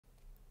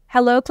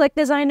Hello, Click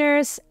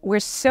Designers! We're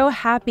so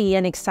happy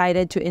and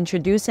excited to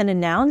introduce and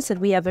announce that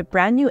we have a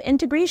brand new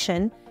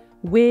integration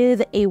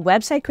with a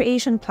website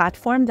creation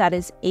platform that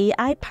is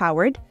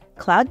AI-powered,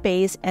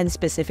 cloud-based, and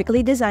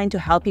specifically designed to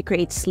help you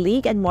create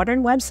sleek and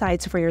modern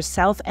websites for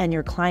yourself and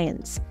your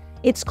clients.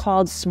 It's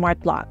called Smart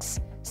Blocks.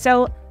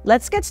 So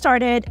let's get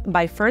started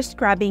by first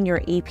grabbing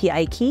your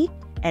API key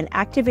and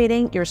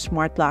activating your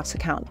Smart Blocks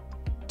account.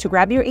 To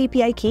grab your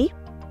API key,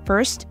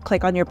 first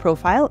click on your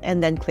profile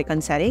and then click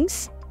on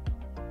Settings.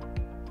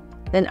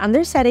 Then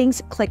under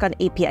Settings, click on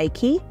API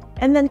key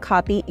and then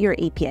copy your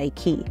API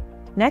key.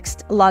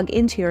 Next, log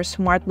into your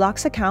Smart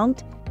Blocks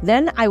account.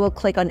 Then I will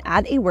click on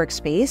Add a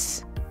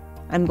Workspace.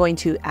 I'm going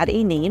to add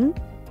a name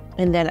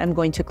and then I'm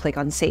going to click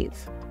on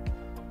Save.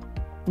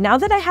 Now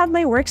that I have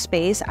my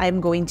workspace,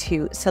 I'm going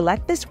to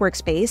select this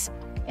workspace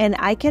and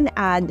I can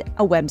add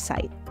a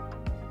website.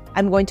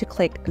 I'm going to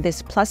click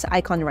this plus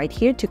icon right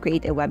here to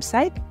create a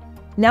website.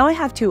 Now I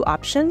have two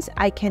options.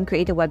 I can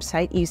create a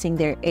website using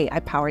their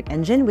AI-powered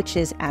engine, which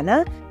is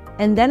Anna,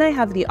 and then I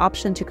have the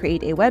option to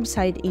create a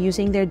website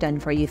using their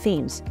done-for-you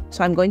themes.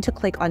 So I'm going to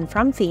click on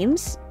From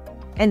Themes,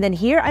 and then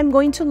here I'm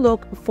going to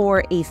look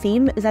for a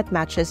theme that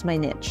matches my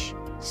niche.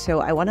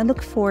 So I want to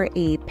look for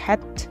a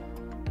pet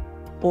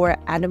or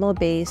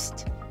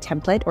animal-based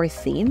template or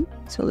theme.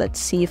 So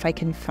let's see if I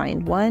can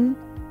find one.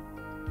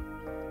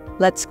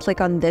 Let's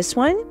click on this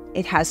one.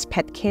 It has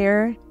pet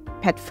care,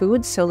 pet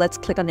food, so let's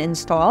click on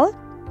Install.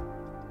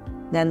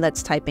 Then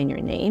let's type in your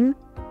name,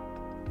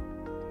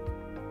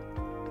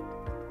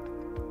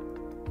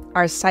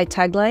 our site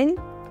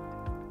tagline,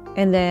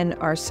 and then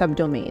our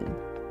subdomain.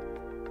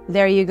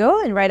 There you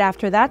go. And right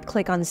after that,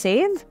 click on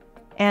Save,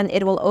 and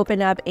it will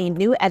open up a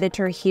new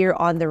editor here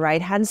on the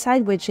right-hand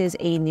side, which is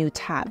a new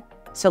tab.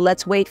 So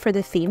let's wait for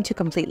the theme to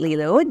completely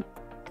load.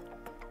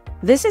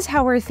 This is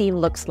how our theme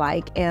looks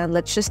like, and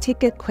let's just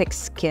take a quick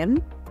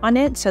skim on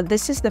it. So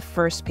this is the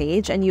first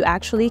page, and you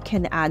actually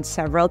can add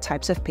several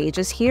types of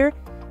pages here.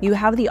 You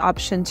have the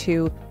option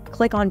to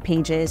click on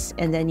pages,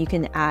 and then you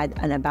can add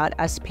an About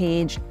Us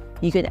page.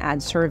 You can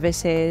add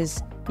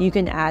services. You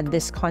can add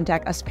this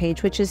Contact Us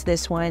page, which is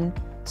this one.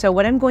 So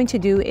what I'm going to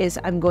do is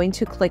I'm going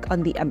to click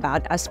on the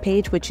About Us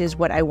page, which is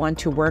what I want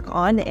to work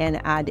on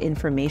and add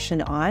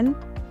information on.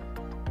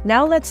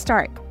 Now let's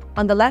start.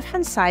 On the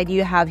left-hand side,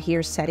 you have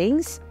here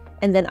Settings.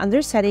 And then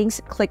under Settings,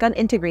 click on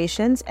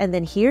Integrations, and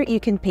then here you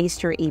can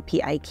paste your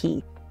API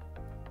key.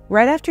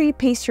 Right after you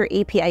paste your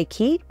API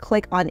key,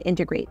 click on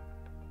Integrate.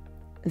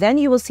 Then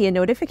you will see a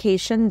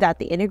notification that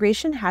the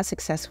integration has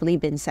successfully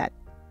been set.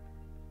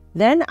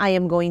 Then I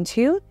am going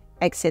to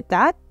exit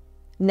that.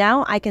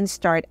 Now I can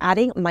start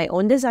adding my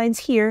own designs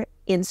here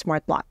in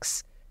Smart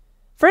Blocks.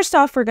 First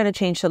off, we're going to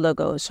change the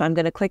logo. So I'm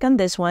going to click on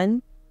this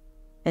one,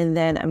 and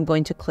then I'm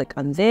going to click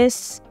on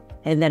this,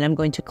 and then I'm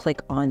going to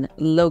click on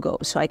Logo.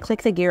 So I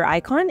click the gear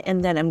icon,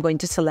 and then I'm going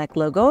to select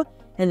Logo.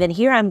 And then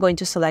here I'm going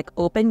to select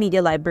Open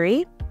Media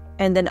Library.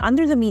 And then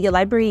under the Media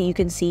Library, you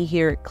can see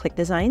here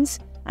ClickDesigns.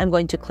 I'm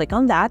going to click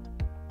on that.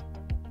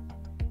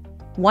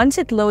 Once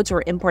it loads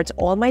or imports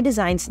all my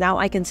designs, now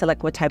I can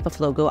select what type of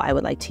logo I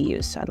would like to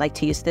use. So I'd like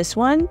to use this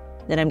one.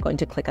 Then I'm going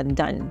to click on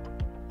Done.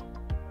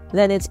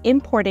 Then it's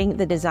importing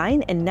the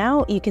design, and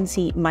now you can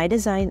see my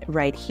design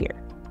right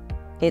here.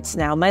 It's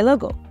now my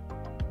logo.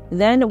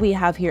 Then we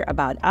have here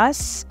About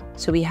Us.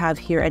 So we have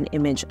here an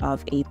image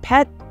of a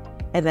pet.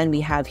 And then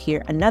we have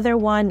here another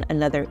one,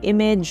 another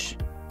image.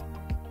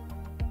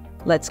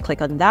 Let's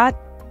click on that.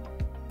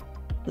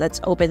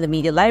 Let's open the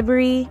media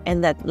library,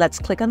 and let's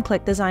click on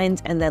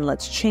ClickDesigns, and then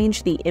let's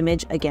change the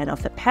image again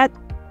of the pet.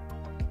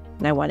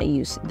 And I want to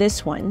use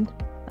this one.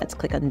 Let's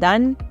click on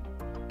Done.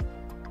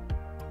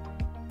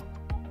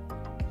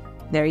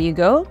 There you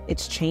go.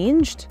 It's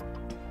changed.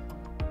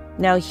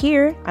 Now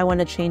here, I want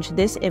to change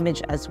this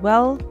image as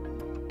well.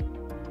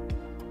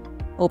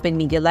 Open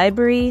Media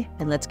Library,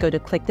 and let's go to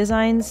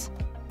ClickDesigns.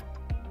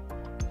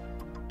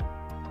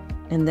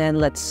 And then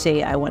let's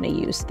say I want to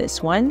use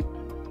this one.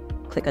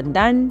 Click on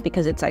Done,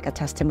 because it's like a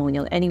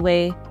testimonial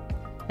anyway.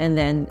 And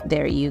then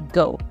there you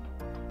go.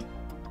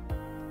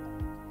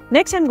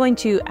 Next, I'm going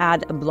to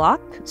add a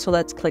block. So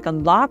let's click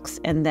on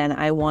Blocks, and then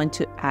I want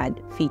to add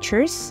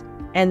features.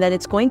 And then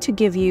it's going to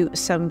give you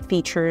some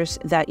features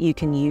that you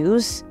can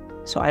use.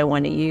 So I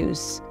want to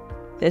use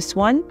this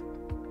one.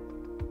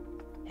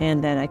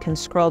 And then I can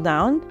scroll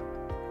down,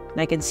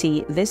 and I can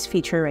see this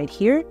feature right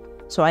here.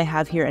 So I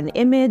have here an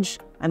image.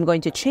 I'm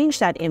going to change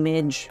that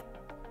image.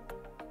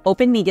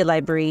 Open Media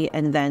Library,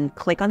 and then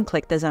click on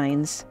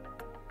ClickDesigns.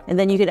 And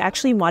then you could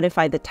actually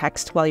modify the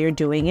text while you're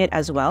doing it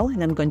as well.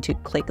 And I'm going to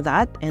click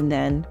that, and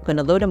then I'm going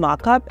to load a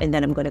mockup, and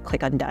then I'm going to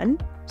click on Done.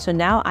 So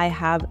now I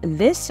have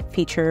this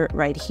feature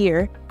right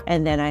here,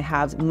 and then I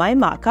have my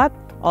mockup.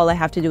 All I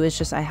have to do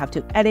is I have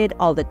to edit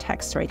all the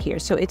text right here.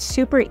 So it's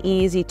super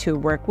easy to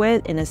work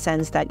with, in a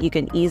sense that you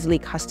can easily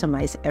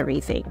customize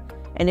everything.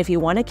 And if you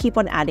want to keep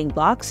on adding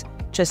blocks,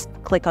 just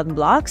click on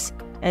Blocks,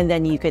 and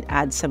then you could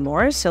add some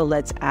more. So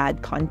let's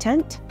add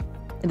content.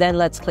 Then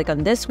let's click on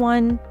this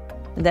one.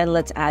 Then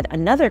let's add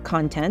another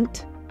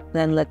content.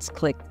 Then let's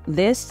click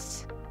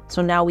this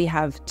So now we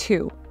have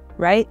 2,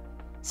 right?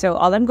 So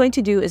all I'm going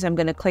to do is I'm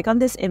going to click on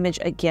this image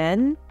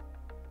again,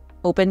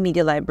 open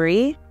Media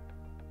Library,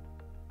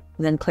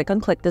 then click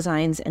on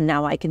ClickDesigns, and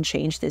now I can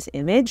change this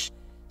image.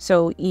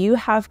 So you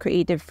have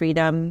creative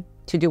freedom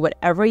to do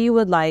whatever you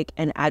would like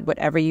and add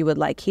whatever you would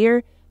like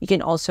here. You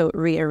can also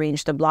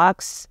rearrange the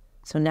blocks.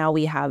 So now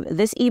we have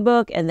this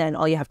ebook, and then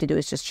all you have to do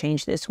is just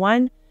change this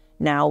one.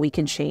 Now we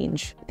can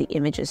change the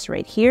images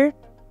right here.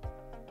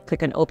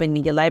 Click on Open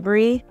Media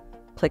Library,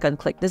 click on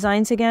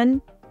ClickDesigns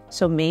again.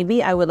 So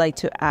maybe I would like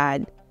to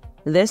add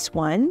this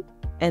one,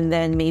 and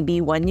then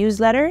maybe one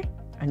newsletter,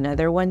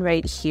 another one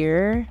right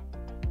here,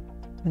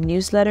 a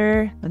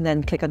newsletter, and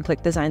then click on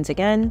ClickDesigns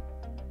again.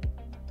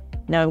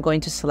 Now I'm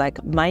going to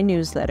select my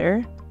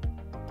newsletter,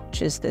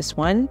 which is this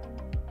one.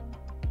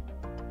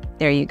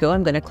 There you go.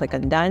 I'm going to click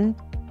on Done.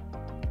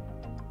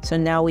 So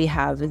now we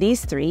have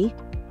these 3,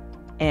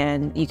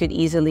 and you could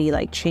easily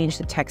like change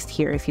the text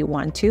here if you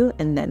want to.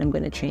 And then I'm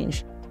going to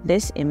change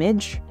this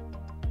image.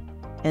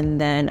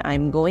 And then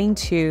I'm going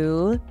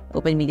to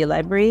open Media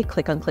Library,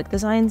 click on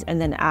ClickDesigns,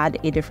 and then add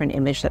a different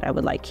image that I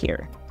would like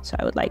here. So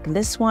I would like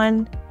this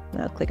one,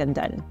 and I'll click on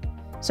Done.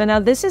 So now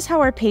this is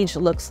how our page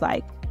looks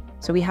like.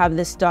 So we have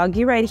this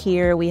doggy right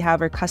here. We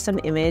have our custom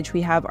image.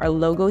 We have our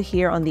logo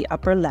here on the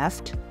upper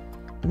left.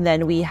 And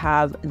then we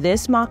have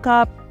this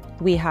mockup.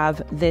 We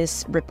have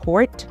this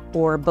report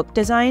or book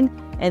design.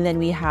 And then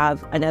we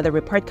have another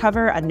report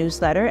cover, a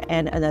newsletter,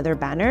 and another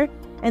banner.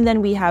 And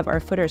then we have our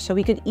footer. So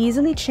we could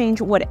easily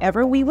change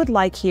whatever we would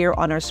like here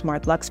on our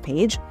Smart Blocks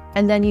page.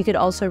 And then you could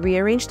also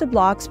rearrange the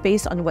blocks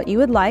based on what you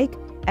would like,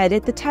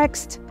 edit the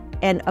text,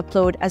 and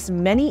upload as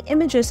many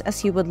images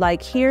as you would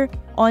like here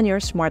on your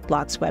Smart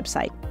Blocks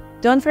website.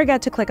 Don't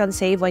forget to click on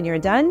Save when you're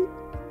done.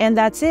 And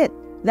that's it.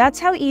 That's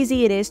how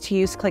easy it is to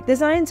use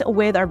ClickDesigns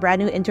with our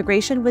brand new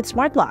integration with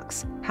Smart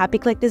Blocks. Happy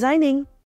click designing!